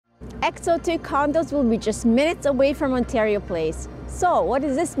XO2 Condos will be just minutes away from Ontario Place. So what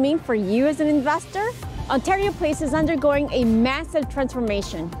does this mean for you as an investor? Ontario Place is undergoing a massive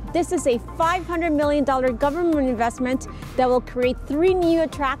transformation. This is a $500 million government investment that will create 3 new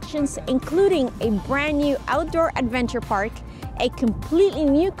attractions, including a brand new outdoor adventure park, a completely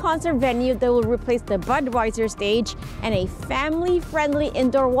new concert venue that will replace the Budweiser stage, and a family-friendly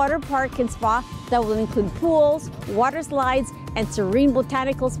indoor water park and spa that will include pools, water slides, and serene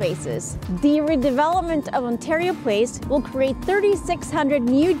botanical spaces. The redevelopment of Ontario Place will create 3,600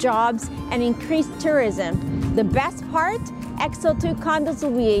 new jobs and increase tourism. The best part? XO2 Condos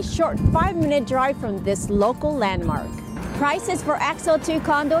will be a short 5-minute drive from this local landmark. Prices for XO2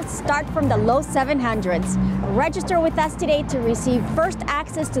 Condos start from the low 700s. Register with us today to receive first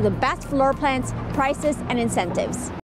access to the best floor plans, prices, and incentives.